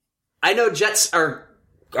I know jets are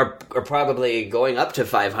probably going up to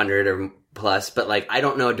 500 or plus, but like I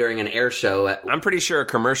don't know during an air show. I'm pretty sure a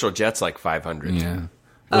commercial jet's like 500. Yeah.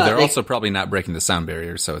 Well, they're also probably not breaking the sound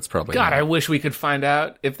barrier, so it's probably God, not. I wish we could find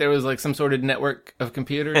out if there was like some sort of network of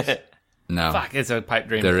computers. No. Fuck, it's a pipe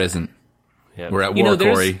dream. There isn't. Yeah. We're at war,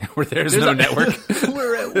 Corey. Where there's no network.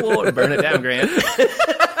 We're at war. Burn it down, Grant.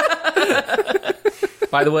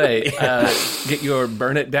 By the way, get your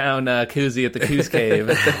Burn It Down koozie at the Coos Cave.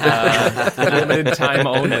 Limited time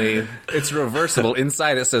only. It's reversible.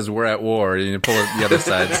 Inside it says we're at war. And you pull it, the other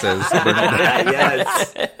side says burn it down.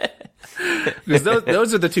 Yes. Because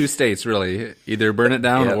those are the two states, really. Either burn it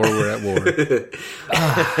down or we're at war.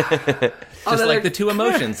 Just like the two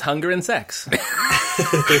emotions, hunger and sex.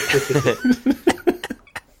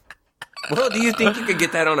 Well, do you think you could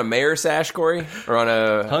get that on a mayor sash, Corey? Or on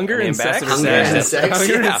a Hunger and sex? ambassador Hunger and sex?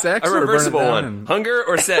 Hunger and Yeah, sex a or burn it reversible down one. and- Hunger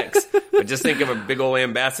or sex. But just think of a big old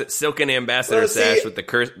silken ambassador Well, see- sash with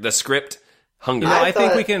the script hunger. You know, I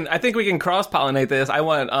think thought- we can cross pollinate this. I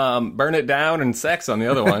want burn it down and sex on the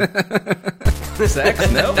other one.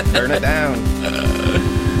 Sex? Nope. Burn it down.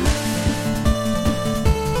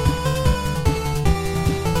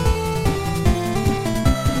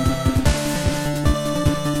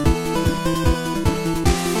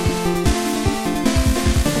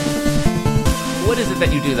 What is it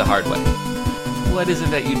that you do the hard way? What is it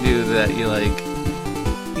that you do that you like?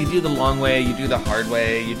 You do the long way, you do the hard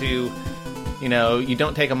way, you do, you know, you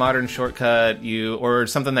don't take a modern shortcut, or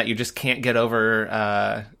something that you just can't get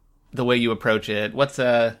over the way you approach it. What's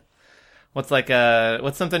something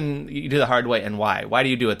you do the hard way and why? Why do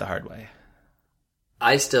you do it the hard way?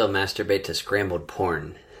 I still masturbate to scrambled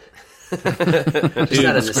porn. Just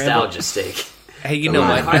not a nostalgia stake. Hey, you know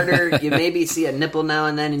what? Harder, you maybe see a nipple now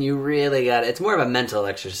and then, and you really got it. It's more of a mental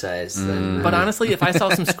exercise than. But honestly, if I saw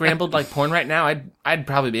some scrambled like porn right now, I'd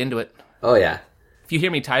probably be into it. Oh yeah. If you hear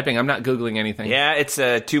me typing, I'm not Googling anything. Yeah, it's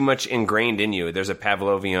too much ingrained in you. There's a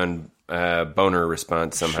Pavlovian boner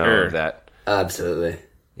response somehow Sure. of that. Absolutely.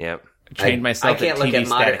 Yeah. Trained myself I can't that look TV at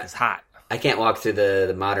modern- static is hot. I can't walk through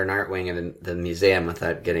the modern art wing of the museum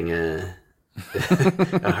without getting a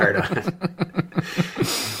hard on.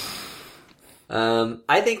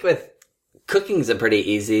 I think with cooking's a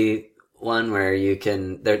pretty easy one where you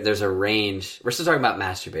can. There's a range. We're still talking about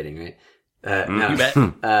masturbating, right? No. You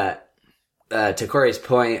bet. To Corey's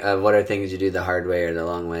point of what are things you do the hard way or the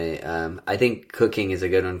long way, I think cooking is a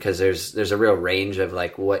good one because there's a real range of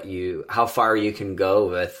like how far you can go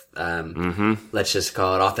with, let's just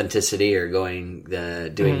call it authenticity or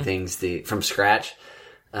doing things from scratch.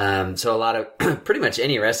 So a lot of pretty much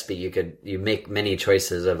any recipe you make many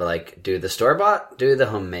choices of like do the store bought, do the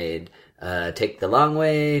homemade, take the long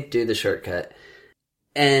way, do the shortcut,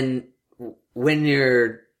 and when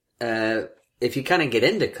you're if you kind of get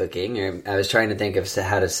into cooking, or I was trying to think of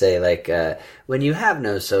how to say, like, when you have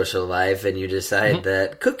no social life and you decide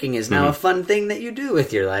that cooking is now a fun thing that you do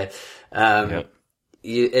with your life,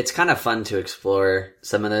 it's kind of fun to explore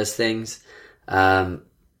some of those things.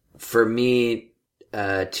 For me,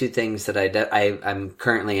 two things that I'm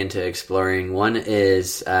currently into exploring. One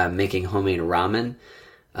is making homemade ramen.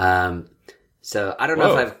 So I don't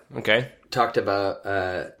know if I've talked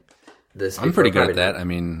about this. I'm pretty good at that. I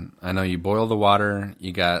mean, I know you boil the water,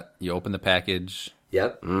 you open the package,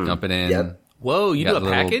 Yep. dump it in. Yep. Whoa, you do a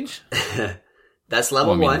package? That's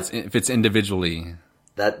level one. If it's individually.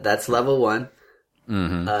 That's level one.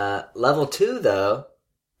 Level two, though,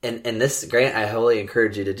 and this, Grant, I wholly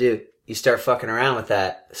encourage you to do. You start fucking around with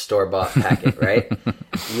that store-bought packet, right?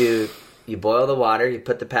 You boil the water, you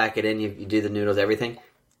put the packet in, you do the noodles, everything.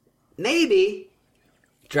 Maybe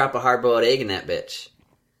drop a hard-boiled egg in that bitch.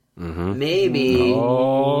 Maybe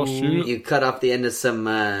you cut off the end of some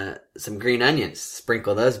green onions,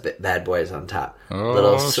 sprinkle those bad boys on top.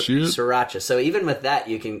 Little sriracha. So even with that,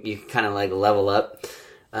 you can kind of like level up.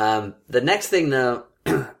 The next thing though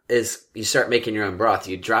is you start making your own broth.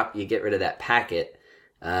 You get rid of that packet,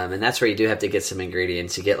 and that's where you do have to get some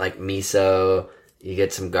ingredients. You get like miso, you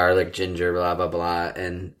get some garlic, ginger, blah blah blah,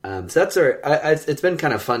 and so that's where it's been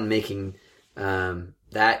kind of fun making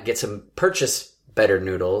that. Purchase better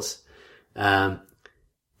noodles. And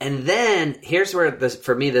then here's where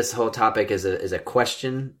for me, this whole topic is a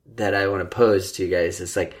question that I want to pose to you guys.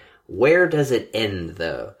 It's like, where does it end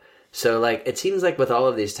though? So like, it seems like with all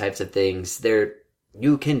of these types of things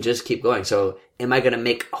you can just keep going. So am I going to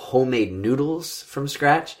make homemade noodles from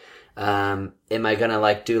scratch? Am I going to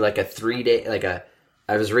like do like a 3-day,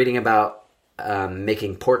 I was reading about,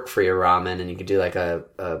 making pork for your ramen, and you could do like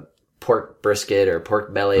a pork brisket or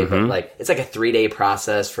pork belly, but like it's like a 3-day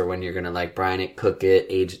process for when you're gonna like brine it, cook it,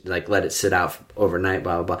 age, like let it sit out overnight,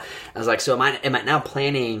 blah blah blah. I was like, so am I now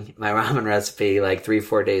planning my ramen recipe like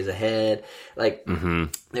 3-4 days ahead? Like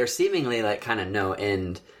there's seemingly like kind of no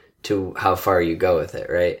end to how far you go with it,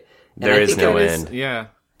 right? And There is no end. Yeah,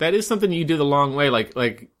 that is something you do the long way.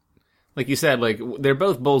 Like you said, like they're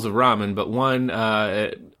both bowls of ramen, but one,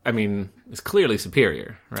 I mean, is clearly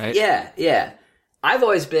superior, right? Yeah. I've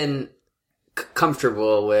always been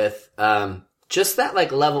comfortable with just that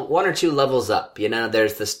like level 1 or 2 levels up. You know,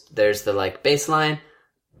 there's the like baseline.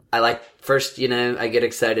 I like first, you know, I get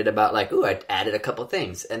excited about like, ooh, I added a couple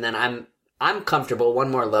things, and then I'm comfortable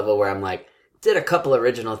one more level where I'm like, did a couple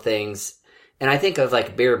original things, and I think of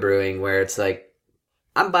like beer brewing where it's like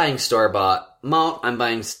I'm buying store-bought malt, I'm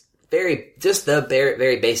buying very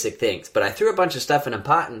basic things, but I threw a bunch of stuff in a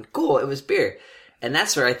pot and cool, it was beer. And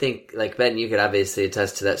that's where I think, like, Ben, you could obviously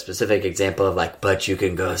attest to that specific example of like, but you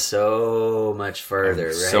can go so much further,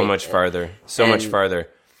 right? So much farther.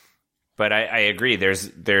 But I agree.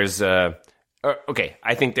 There's okay,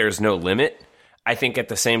 I think there's no limit. I think at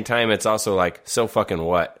the same time, it's also like, so fucking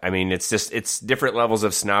what? I mean, it's different levels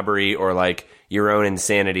of snobbery or like your own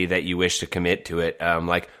insanity that you wish to commit to it.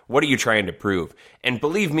 Like, what are you trying to prove? And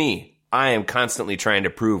believe me, I am constantly trying to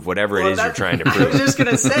prove whatever it is you're trying to prove. I was just going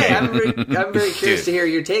to say, I'm very curious to hear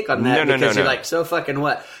your take on that. Because you're like, so fucking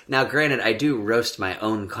what? Now, granted, I do roast my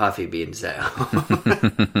own coffee beans at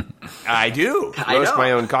home. I do roast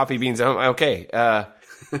my own coffee beans at home. Okay.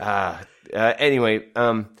 Anyway.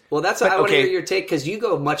 Well, that's what I want to hear your take, because you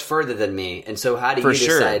go much further than me. And so how do you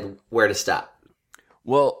decide where to stop?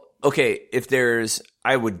 Well, okay,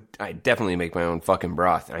 I definitely make my own fucking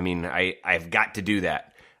broth. I mean, I've got to do that.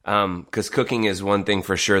 Because cooking is one thing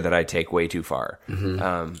for sure that I take way too far.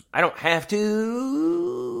 I don't have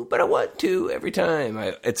to, but I want to every time.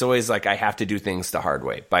 It's always like I have to do things the hard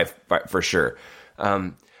way, for sure.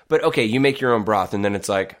 But okay, you make your own broth, and then it's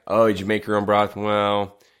like, oh, did you make your own broth?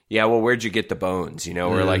 Well, yeah. Well, where'd you get the bones? You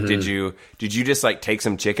know, or like, did you just like take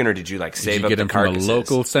some chicken, or did you like save up the carcasses? Did you get them from a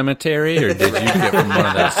local cemetery, or did you get from one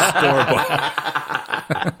of the store bought?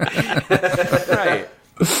 Right.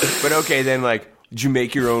 But okay, then like, did you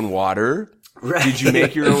make your own water? Right. Did you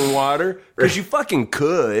make your own water? Because you fucking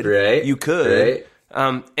could. Right. You could. Right.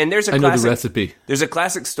 And there's a I classic, know the recipe. There's a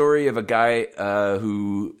classic story of a guy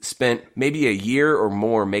who spent maybe a year or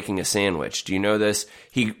more making a sandwich. Do you know this?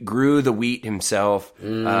 He grew the wheat himself,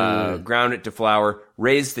 ground it to flour,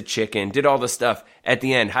 raised the chicken, did all the stuff. At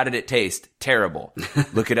the end, how did it taste? Terrible.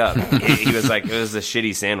 Look it up. He was like, it was a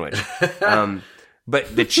shitty sandwich.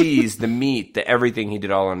 But the cheese, the meat, the everything, he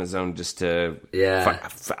did all on his own just to... Yeah.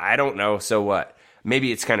 I don't know, so what?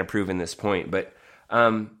 Maybe it's kind of proven this point, but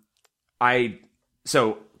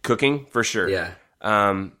so cooking, for sure. Yeah.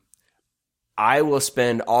 I will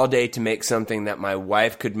spend all day to make something that my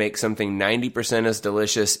wife could make something 90% as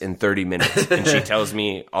delicious in 30 minutes. And she tells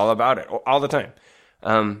me all about it, all the time.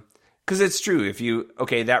 Because it's true.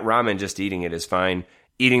 That ramen, just eating it is fine.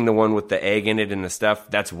 Eating the one with the egg in it and the stuff,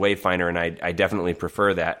 that's way finer, and I definitely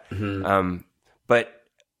prefer that. But,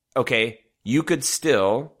 okay, you could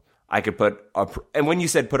still, I could put, and when you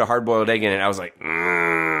said put a hard-boiled egg in it, I was like,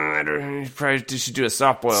 I probably should do a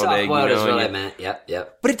soft-boiled egg. Soft-boiled is what I meant,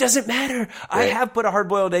 yep. But it doesn't matter. Right. I have put a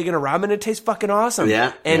hard-boiled egg in a ramen, it tastes fucking awesome.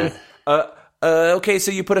 Yeah. And, okay,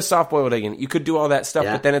 so you put a soft-boiled egg in it. You could do all that stuff,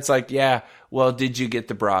 but then it's like, well, did you get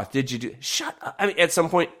the broth? Did you do... Shut up. I mean, at some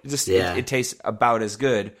point, it tastes about as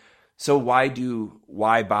good. So why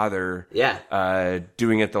bother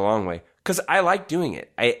doing it the long way? Because I like doing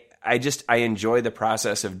it. I enjoy the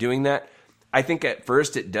process of doing that. I think at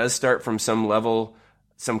first it does start from some level,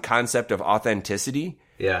 some concept of authenticity.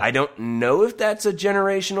 Yeah. I don't know if that's a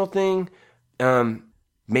generational thing.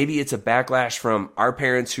 Maybe it's a backlash from our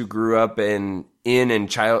parents who grew up in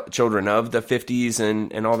children of the 50s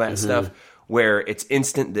and all that stuff, where it's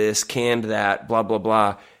instant this, canned that, blah, blah,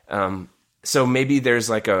 blah. So maybe there's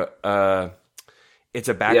like it's a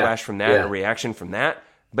backlash from that, a reaction from that.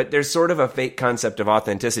 But there's sort of a fake concept of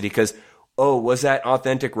authenticity because, was that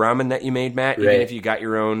authentic ramen that you made, Matt? Even if you got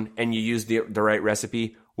your own and you used the right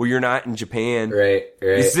recipe? Well, you're not in Japan. Right.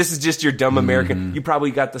 This is just your dumb American. You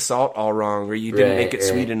probably got the salt all wrong, or you didn't make it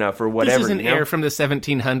sweet enough, or whatever. This is an air from the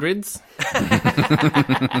 1700s.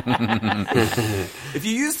 If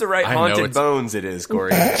you use the right haunted bones, it is,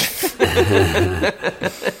 Corey.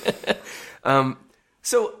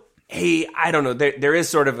 So, hey, I don't know. There is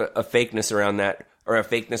sort of a fakeness around that, or a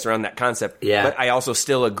fakeness around that concept. Yeah. But I also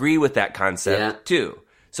still agree with that concept, too.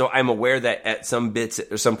 So I'm aware that at some bits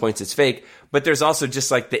or some points it's fake, but there's also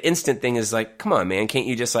just like the instant thing is like, come on, man, can't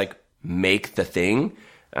you just like make the thing?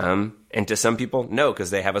 And to some people, no, because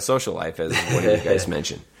they have a social life, as one of you guys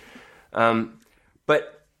mentioned.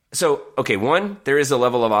 But so, okay, one, there is a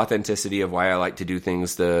level of authenticity of why I like to do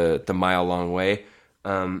things the mile long way.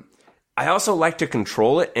 I also like to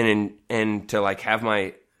control it and to like have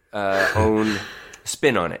my own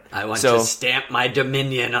spin on it. I want to stamp my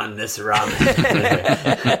dominion on this ramen.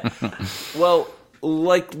 Well,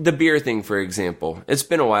 like the beer thing, for example. It's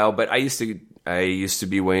been a while, but I used to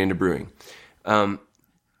be way into brewing.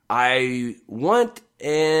 I want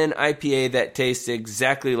an IPA that tastes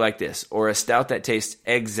exactly like this, or a stout that tastes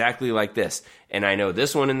exactly like this. And I know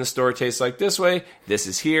this one in the store tastes like this way, this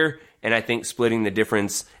is here, and I think splitting the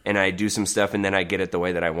difference, and I do some stuff, and then I get it the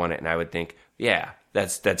way that I want it, and I would think, yeah,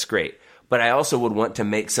 that's great. But I also would want to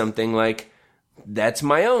make something like, that's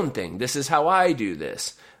my own thing. This is how I do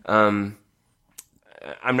this. I'm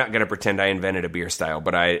not going to pretend I invented a beer style,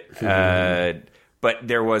 but but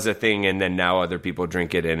there was a thing, and then now other people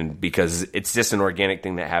drink it, and because it's just an organic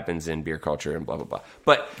thing that happens in beer culture and blah, blah, blah.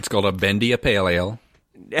 But it's called a Bendia Pale Ale.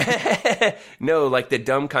 No, like the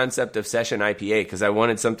dumb concept of session IPA, because I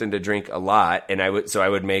wanted something to drink a lot, and I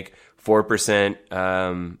would make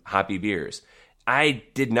 4% hoppy beers. I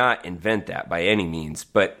did not invent that by any means,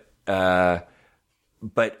 but I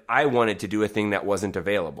wanted to do a thing that wasn't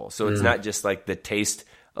available. So it's not just like the taste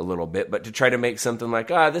a little bit, but to try to make something like,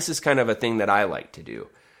 this is kind of a thing that I like to do.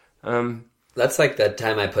 That's like the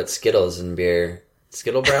time I put Skittles in beer.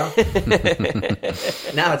 Skittle Brow?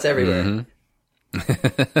 Now it's everywhere.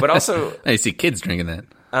 Mm-hmm. But also, I see kids drinking that.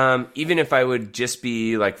 Even if I would just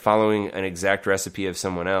be like following an exact recipe of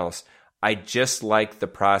someone else, I just like the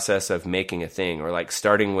process of making a thing, or like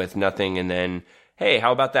starting with nothing and then, hey,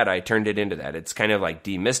 how about that? I turned it into that. It's kind of like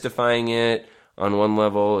demystifying it on one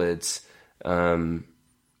level. It's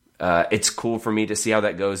cool for me to see how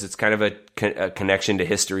that goes. It's kind of a connection to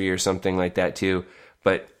history or something like that too.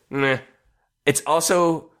 But it's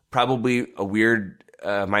also probably a weird,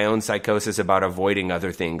 my own psychosis about avoiding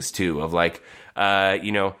other things too, of like,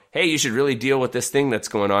 hey, you should really deal with this thing that's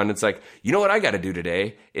going on. It's like, you know what I got to do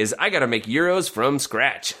today is I got to make gyros from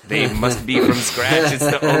scratch. They must be from scratch. It's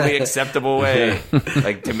the only acceptable way,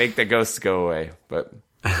 like, to make the ghosts go away. But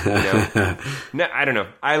no, I don't know.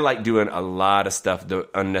 I like doing a lot of stuff the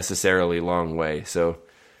unnecessarily long way. So,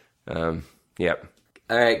 yep.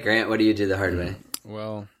 All right, Grant, what do you do the hard way?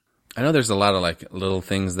 Well, I know there's a lot of like little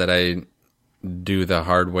things that I do the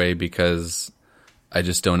hard way because I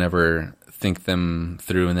just don't ever think them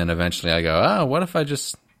through, and then eventually I go, what if I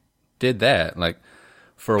just did that? Like,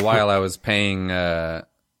 for a while I was paying,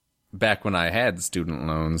 back when I had student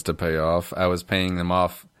loans to pay off, I was paying them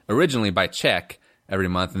off originally by check every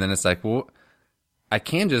month, and then it's like, well, I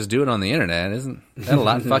can just do it on the internet. Isn't that a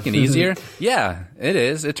lot fucking easier? Yeah, it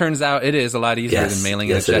is. It turns out it is a lot easier than mailing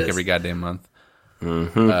in a check every goddamn month.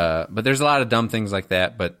 Mm-hmm. But there's a lot of dumb things like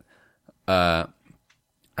that, but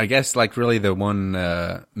I guess like really the one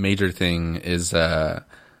major thing is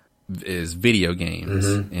video games,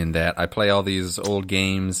 in that I play all these old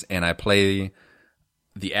games and I play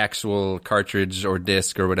the actual cartridge or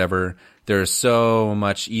disc or whatever. There are so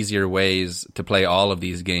much easier ways to play all of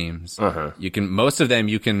these games. Most of them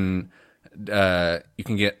you can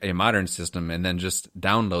get a modern system and then just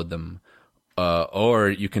download them, or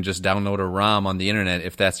you can just download a ROM on the internet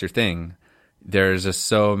if that's your thing. There's just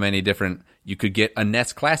so many different. You could get a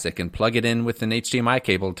NES Classic and plug it in with an HDMI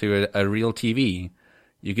cable to a real TV.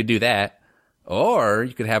 You could do that. Or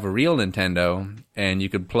you could have a real Nintendo and you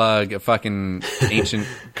could plug a fucking ancient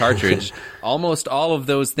cartridge. Almost all of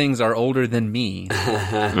those things are older than me.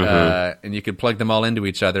 And you could plug them all into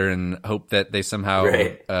each other and hope that they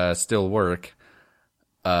somehow still work.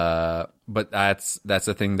 But that's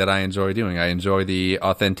a thing that I enjoy doing. I enjoy the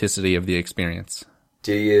authenticity of the experience.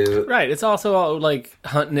 Do you? Right. It's also all like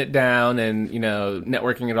hunting it down and,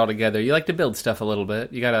 networking it all together. You like to build stuff a little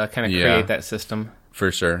bit. You got to kind of create that system.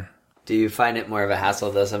 For sure. Do you find it more of a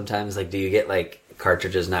hassle though sometimes? Like, do you get like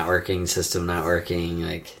cartridges not working, system not working?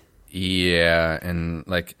 Like, yeah, and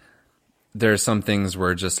like there are some things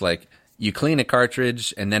where just like you clean a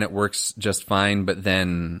cartridge and then it works just fine, but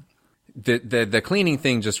then the cleaning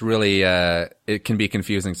thing just really it can be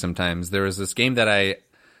confusing sometimes. There was this game that I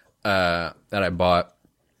bought,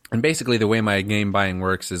 and basically the way my game buying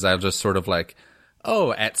works is I'll just sort of like,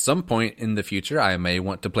 at some point in the future I may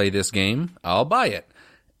want to play this game, I'll buy it.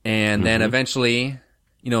 And then eventually,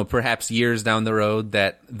 perhaps years down the road,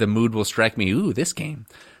 that the mood will strike me, ooh, this game.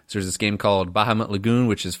 So there's this game called Bahamut Lagoon,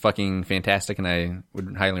 which is fucking fantastic, and I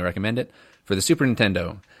would highly recommend it, for the Super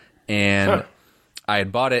Nintendo. And I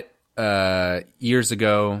had bought it years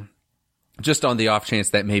ago, just on the off chance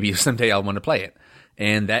that maybe someday I'll want to play it.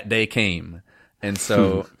 And that day came. And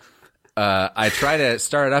so I try to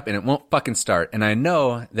start it up, and it won't fucking start. And I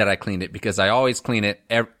know that I cleaned it because I always clean it.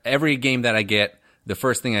 Every game that I get, the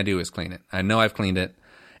first thing I do is clean it. I know I've cleaned it.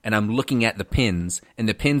 And I'm looking at the pins, and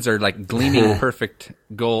the pins are like gleaming perfect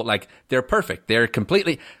gold. Like they're perfect. They're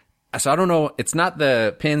completely. So I don't know. It's not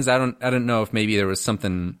the pins. I don't know if maybe there was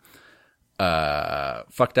something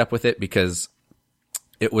fucked up with it because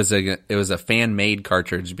it was a fan made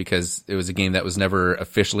cartridge because it was a game that was never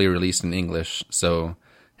officially released in English. So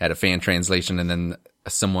had a fan translation, and then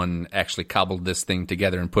someone actually cobbled this thing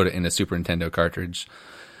together and put it in a Super Nintendo cartridge.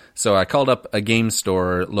 So I called up a game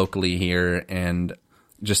store locally here and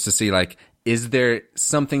just to see, like, is there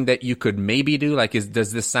something that you could maybe do? Like,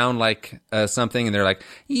 does this sound like something? And they're like,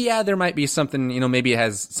 yeah, there might be something, maybe it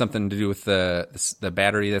has something to do with the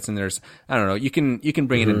battery that's in there. I don't know. You can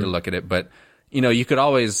bring it in to look at it, but, you could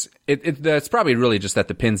always, it's probably really just that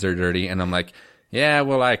the pins are dirty. And I'm like, yeah,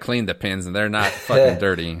 well, I cleaned the pins and they're not fucking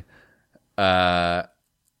dirty. But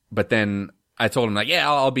then I told him, like, yeah,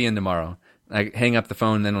 I'll be in tomorrow. I hang up the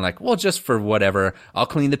phone, and then I'm like, well, just for whatever, I'll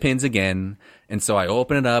clean the pins again. And so I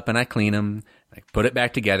open it up and I clean them, I put it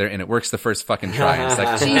back together, and it works the first fucking try. It's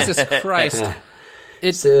like, Jesus Christ.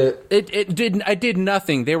 I did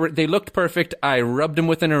nothing. They looked perfect. I rubbed them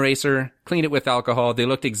with an eraser, cleaned it with alcohol. They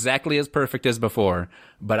looked exactly as perfect as before.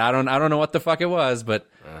 But I don't know what the fuck it was, but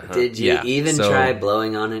Did you even try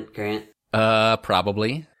blowing on it, Grant?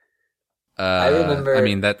 Probably. I remember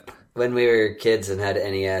when we were kids and had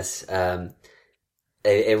NES,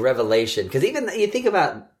 a revelation, because even you think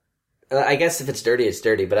about, I guess if it's dirty, it's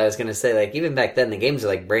dirty, but I was going to say, like, even back then the games are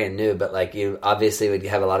like brand new, but like you obviously would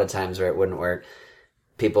have a lot of times where it wouldn't work.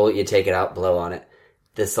 You take it out, blow on it.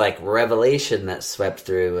 This like revelation that swept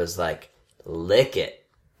through was like, lick it.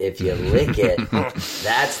 If you lick it,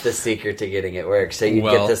 that's the secret to getting it work. So you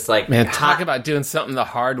get this like, man, talk about doing something the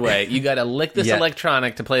hard way. You got to lick this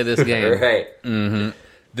electronic to play this game. Right. Mm-hmm.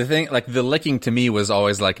 The thing, like, the licking to me was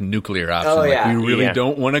always like nuclear option. Oh, yeah. Like, we really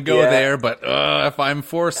don't want to go there, but if I'm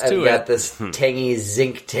forced to I've got this tangy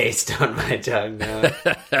zinc taste on my tongue now.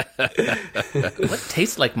 What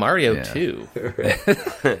tastes like Mario 2?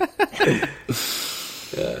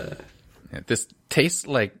 This tastes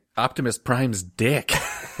like Optimus Prime's dick.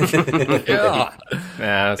 Nah,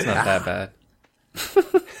 it's not that bad.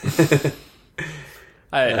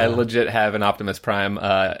 I legit have an Optimus Prime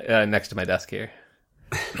next to my desk here.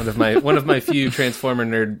 One of my few Transformer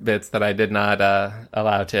nerd bits that I did not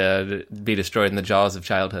allow to be destroyed in the jaws of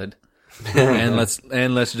childhood. and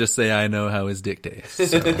let's just say I know how his dick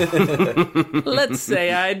tastes. So. Let's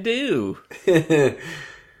say I do.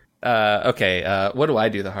 Okay, what do I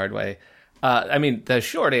do the hard way? I mean, the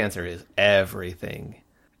short answer is everything.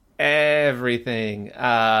 Everything.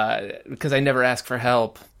 Because I never ask for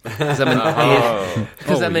help. Because I'm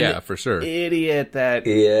an idiot. For sure. Idiot that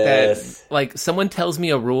like someone tells me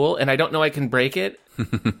a rule and I don't know I can break it.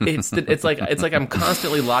 It's like I'm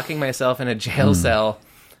constantly locking myself in a jail cell,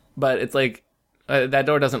 but it's like that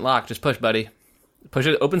door doesn't lock. Just push, buddy. Push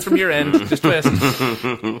it. Opens from your end. Just twist.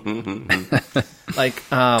 Like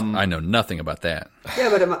I know nothing about that. Yeah,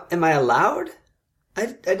 but am I allowed? I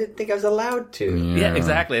didn't think I was allowed to. Yeah,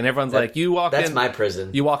 exactly. And everyone's like, "You walked in." That's my prison.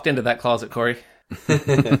 You walked into that closet, Corey.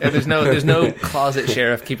 There's no closet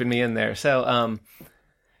sheriff keeping me in there. So,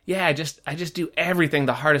 I just do everything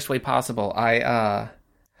the hardest way possible. And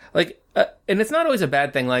it's not always a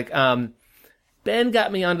bad thing. Like, Ben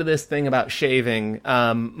got me onto this thing about shaving.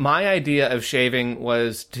 My idea of shaving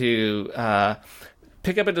was to,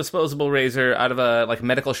 pick up a disposable razor out of a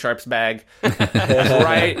medical sharps bag,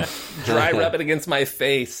 dry rub it against my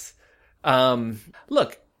face.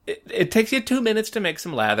 Look, it takes you 2 minutes to make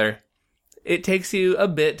some lather. It takes you a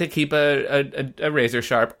bit to keep a razor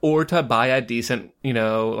sharp or to buy a decent,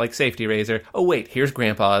 safety razor. Oh wait, here's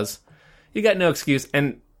Grandpa's. You got no excuse.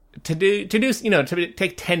 And to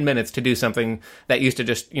take 10 minutes to do something that used to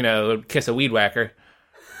just, kiss a weed whacker.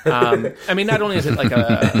 I mean, not only is it like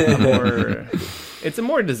it's a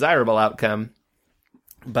more desirable outcome,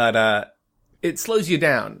 but it slows you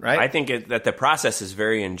down, right? I think that the process is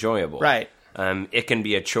very enjoyable. Right. It can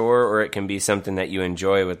be a chore, or it can be something that you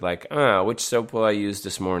enjoy with, like, which soap will I use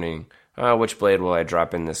this morning? Which blade will I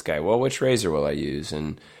drop in this guy? Well, which razor will I use?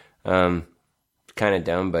 And kind of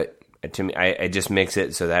dumb, but to me, it just makes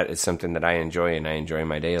it so that it's something that I enjoy, and I enjoy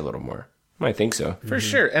my day a little more. I think so. For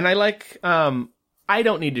sure. And I like, I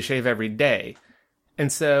don't need to shave every day.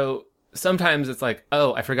 And so sometimes it's like,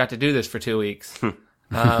 oh, I forgot to do this for 2 weeks.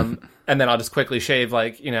 And then I'll just quickly shave,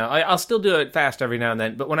 I'll still do it fast every now and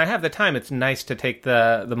then. But when I have the time, it's nice to take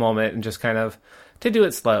the moment and just kind of to do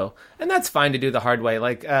it slow. And that's fine to do the hard way.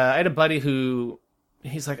 Like, I had a buddy who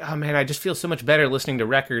he's like, oh man, I just feel so much better listening to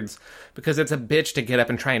records because it's a bitch to get up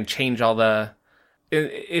and try and change all the.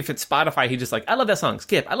 If it's Spotify, he's just like, I love that song,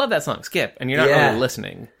 skip. I love that song, skip, and you're not really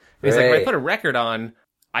listening. He's like, when I put a record on,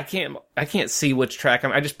 I can't see which track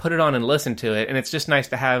I just put it on and listen to it, and it's just nice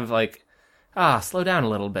to have like, slow down a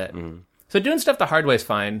little bit. So doing stuff the hard way is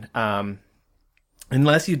fine,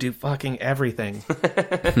 unless you do fucking everything.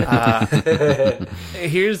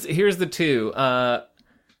 Here's the two. I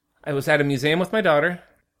was at a museum with my daughter,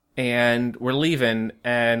 and we're leaving,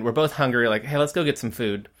 and we're both hungry. Like, hey, let's go get some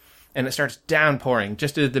food. And it starts downpouring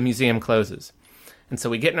just as the museum closes. And so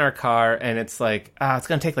we get in our car, and it's like, it's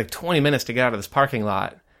going to take like 20 minutes to get out of this parking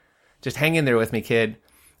lot. Just hang in there with me, kid.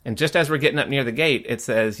 And just as we're getting up near the gate, it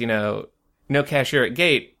says, no cashier at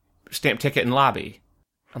gate, stamp ticket in lobby.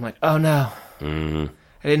 I'm like, oh no, I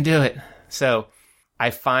didn't do it. So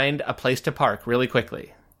I find a place to park really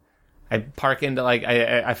quickly. I park into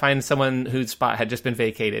I find someone whose spot had just been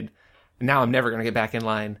vacated. And now I'm never going to get back in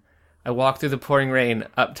line. I walk through the pouring rain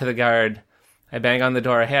up to the guard. I bang on the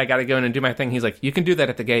door. Hey, I got to go in and do my thing. He's like, you can do that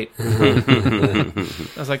at the gate. I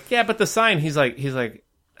was like, yeah, but the sign. He's like,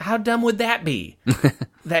 how dumb would that be?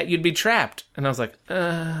 That you'd be trapped. And I was like,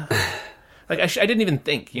 I didn't even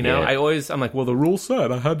think, Yeah. I'm like, well, the rule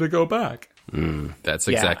said I had to go back. That's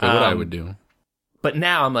exactly what I would do. But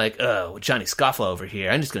now I'm like, oh, Johnny Scofflaw over here.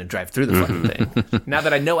 I'm just going to drive through the fucking thing. Now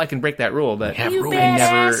that I know I can break that rule, but you I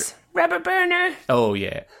never. Rubber burner. Oh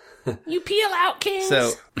yeah. You peel out, kings.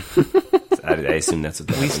 So I assume that's what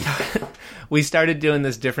that we started doing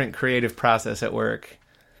this different creative process at work.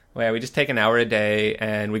 Where we just take an hour a day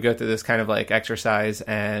and we go through this kind of like exercise,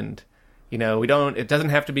 and it doesn't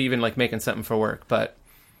have to be even like making something for work, but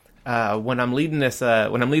when I'm leading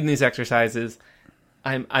these exercises,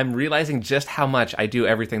 I'm realizing just how much I do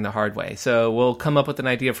everything the hard way. So we'll come up with an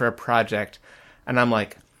idea for a project, and I'm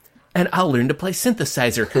like, and I'll learn to play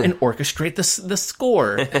synthesizer and orchestrate the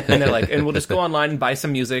score. And they're like, and we'll just go online and buy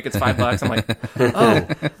some music. It's $5. I'm like,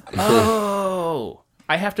 oh,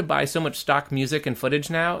 I have to buy so much stock music and footage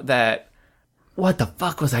now that what the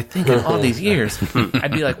fuck was I thinking all these years?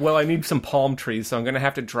 I'd be like, well, I need some palm trees, so I'm going to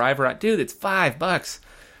have to drive around. Dude, it's $5.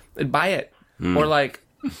 And buy it. Or like,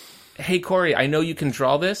 hey, Corey, I know you can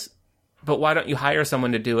draw this, but why don't you hire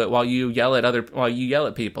someone to do it while you yell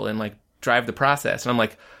at people and like drive the process? And I'm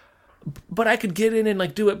like, but I could get in and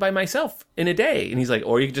like do it by myself in a day. And he's like,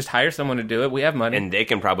 or you could just hire someone to do it. We have money. And they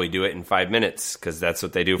can probably do it in 5 minutes because that's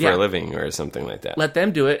what they do for a living or something like that. Let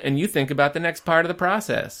them do it, and you think about the next part of the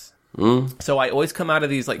process. So I always come out of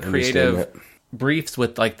these like creative briefs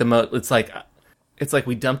with like it's like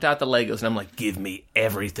we dumped out the Legos, and I'm like, give me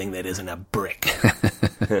everything that isn't a brick.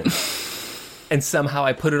 And somehow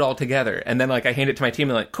I put it all together, and then like I hand it to my team,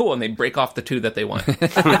 and like, cool, and they break off the 2 that they want.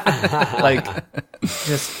 Like,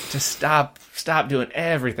 just stop doing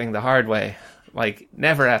everything the hard way. Like,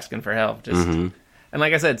 never asking for help. Just and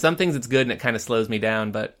like I said, some things it's good and it kind of slows me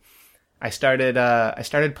down. But I started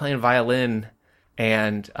playing violin,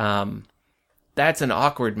 and that's an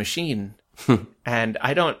awkward machine, and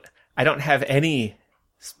I don't have any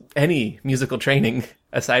musical training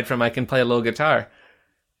aside from I can play a little guitar.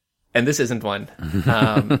 And this isn't one.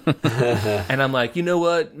 And I'm like, you know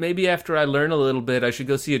what? Maybe after I learn a little bit, I should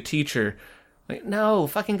go see a teacher. Like, no,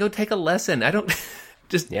 fucking go take a lesson. I don't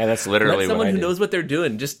just that's literally let someone what I who did. knows what they're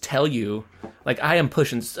doing just tell you. Like, I am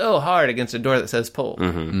pushing so hard against a door that says pull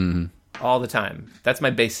all the time. That's my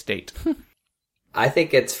base state. I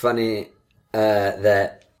think it's funny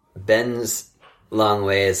that Ben's long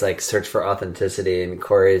way is like search for authenticity, and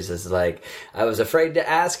Corey's is like, I was afraid to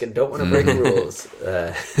ask and don't want to break rules.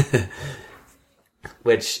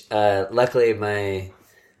 Which luckily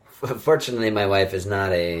fortunately my wife is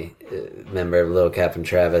not a member of Lil Cap and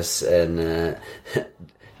Travis, and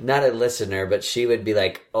not a listener, but she would be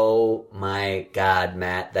like, oh my God,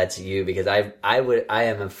 Matt, that's you, because I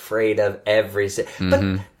am afraid of every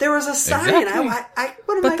but there was a sign. Exactly.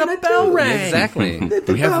 What am I going to do? Rang. Exactly.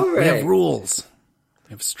 We have rules.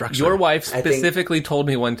 We have structure. Your wife specifically told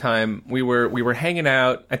me one time we were hanging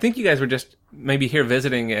out. I think you guys were just maybe here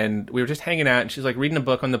visiting, and we were just hanging out, and she's like reading a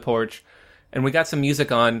book on the porch, and we got some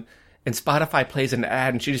music on, and Spotify plays an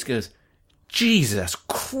ad, and she just goes, Jesus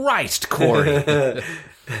Christ, Corey.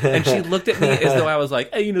 And she looked at me as though I was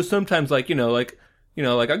like, hey, sometimes like I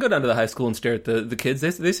go down to the high school and stare at the kids.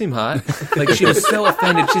 They seem hot. Like, she was so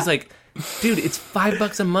offended. She's like, dude, it's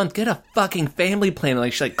 $5 a month. Get a fucking family plan.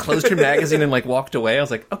 Like, she like closed her magazine and like walked away. I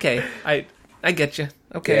was like, okay, I get you.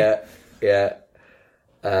 Okay. Yeah.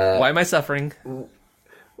 Why am I suffering?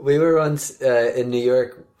 We were once in New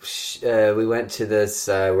York. We went to this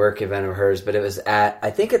work event of hers, but it was at,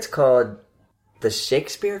 I think it's called the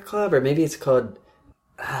Shakespeare Club, or maybe it's called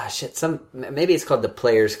maybe it's called the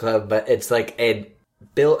Players Club, but it's like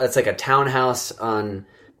it's like a townhouse on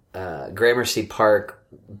Gramercy Park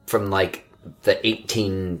from like the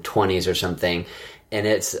 1820s or something, and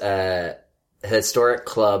it's a historic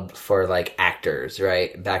club for like actors,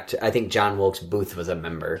 right? Back to, I think John Wilkes Booth was a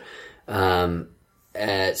member. So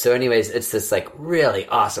anyways, it's this like really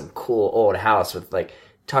awesome, cool old house with like,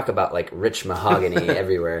 talk about like rich mahogany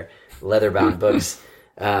everywhere, leather-bound books.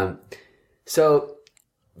 So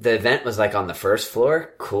the event was like on the first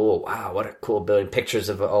floor. Cool. Wow, what a cool building. Pictures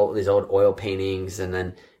of all these old oil paintings. And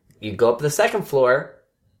then you go up to the second floor.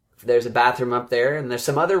 There's a bathroom up there, and there's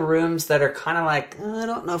some other rooms that are kind of like, I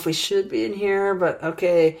don't know if we should be in here, but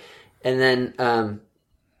okay. And then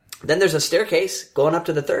there's a staircase going up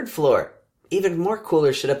to the third floor. Even more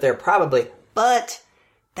cooler shit up there, probably. But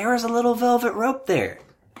there was a little velvet rope there.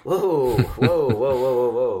 Whoa.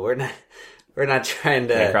 We're not trying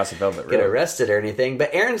to cross a velvet get rope. arrested or anything.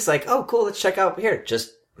 But Aaron's like, oh, cool, let's check out here.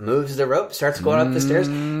 Just moves the rope, starts going up the stairs.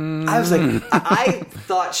 I was like, I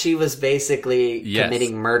thought she was basically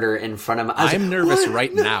committing murder in front of me. I'm nervous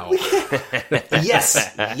right now.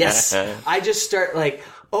 Yes. I just start like,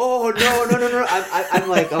 oh, no. I'm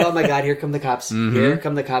like, oh my God, here come the cops. Here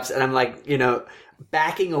come the cops. And I'm like,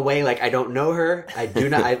 backing away like I don't know her. I do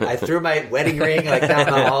not. I threw my wedding ring like down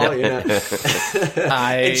the hall,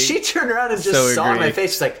 and she turned around and just saw my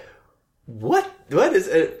face. She's like, what is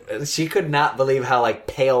it? She could not believe how like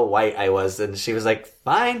pale white I was, and she was like,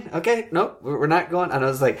 fine, okay, nope, we're not going. And I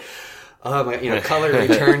was like, oh my, color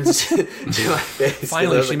returns to my face.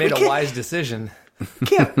 Finally, she like, made a wise decision.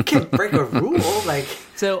 Can't break a rule. Like,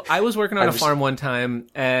 so I was working on a farm one time,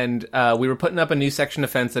 and we were putting up a new section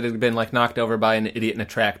of fence that had been like knocked over by an idiot in a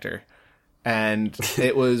tractor, and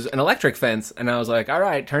it was an electric fence. And I was like, all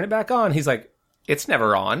right, turn it back on. He's like, it's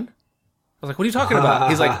never on. I was like, what are you talking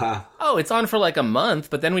about? He's like, oh, it's on for like a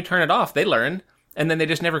month, but then we turn it off. They learn, and then they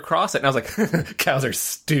just never cross it. And I was like, cows are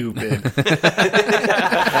stupid. Ooh,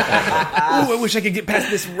 I wish I could get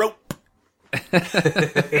past this rope.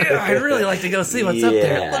 I'd really like to go see what's up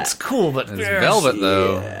there. It looks cool, but It's velvet,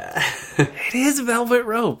 though. It is velvet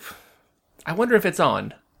rope. I wonder if it's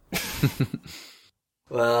on.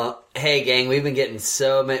 well, hey gang, we've been getting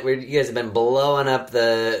so many. You guys have been blowing up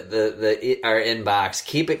our inbox.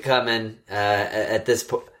 Keep it coming. At this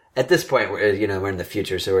point, we're in the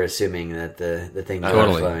future, so we're assuming that the thing is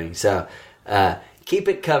flowing. So keep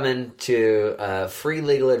it coming to Free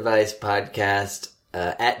Legal Advice Podcast.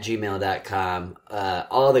 At gmail.com.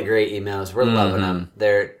 All the great emails. We're loving them.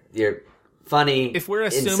 You're funny, if we're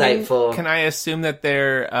assuming, insightful. Can I assume that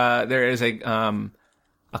there is a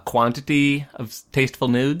quantity of tasteful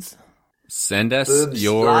nudes? Send us Boobs,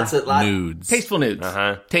 your lots. nudes. Tasteful nudes.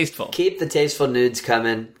 Tasteful. Keep the tasteful nudes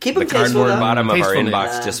coming. Keep them The tasteful. cardboard bottom of our Tasteful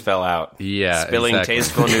inbox nudes. just fell out. Yeah, Spilling exactly.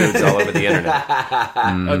 tasteful nudes all over the internet.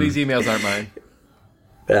 Oh, these emails aren't mine.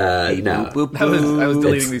 No. Boop, I was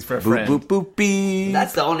deleting these for a friend. Boop, boop, beep.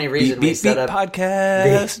 That's the only reason we set up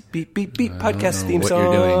podcast. Beep, beep, beep. Podcast theme what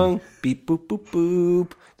song. you're doing. Beep, boop, boop,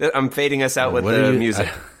 boop. I'm fading us out with What are the you- music.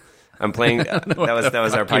 I'm playing. That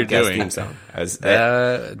was our fuck you're podcast doing. theme song.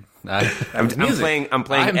 I'm playing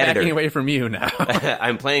I'm editor. backing away from you now.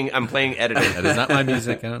 I'm playing editor. That is not my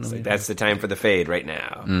music. I don't know. That's the time for the fade right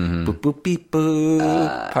now. Boop, boop, beep,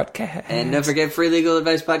 boop. Podcast. And don't forget Free Legal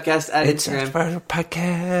Advice Podcast at It's Instagram. our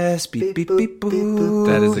podcast. Beep, beep, beep, boop.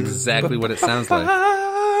 That is exactly what it sounds like.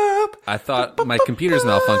 I thought my computer's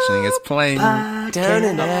malfunctioning. It's playing. Down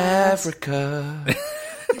in Africa.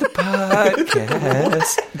 The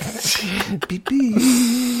podcast. Beep,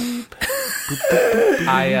 beep.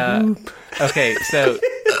 Okay, so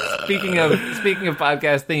speaking of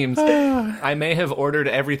podcast themes, I may have ordered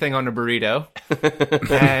everything on a burrito,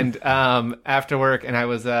 and after work, and I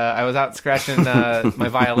was out scratching my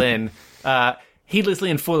violin, heedlessly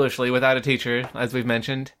and foolishly without a teacher, as we've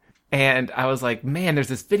mentioned, and I was like, man, there's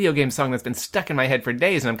this video game song that's been stuck in my head for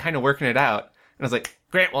days, and I'm kind of working it out, and I was like,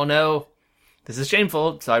 Grant, well, no, this is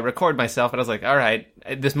shameful, so I record myself, and I was like, all right,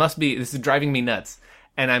 this is driving me nuts.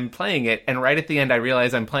 And I'm playing it, and right at the end, I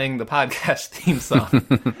realize I'm playing the podcast theme song.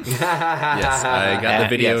 Yes, I got the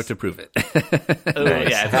video to prove it. Oh,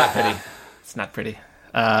 yeah, it's not pretty. It's not pretty.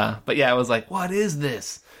 But yeah, I was like, what is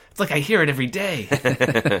this? It's like I hear it every day.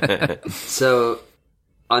 So,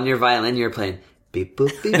 on your violin, you're playing beep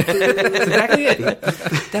boop beep boop. That's exactly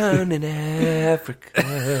it. Down in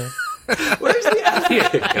Africa. Where's the other? Here,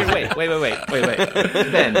 wait.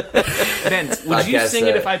 Ben, would you Podcast, sing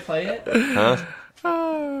it if I play it?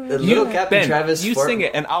 The little Captain Ben, Travis. you sing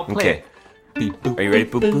it, and I'll play Okay. it. Beep, boop. Are you ready?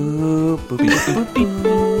 Boop, boop, boop, beep, boop, beep,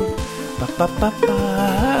 boop. Ba, ba, ba,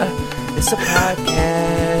 ba. It's a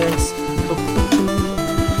podcast.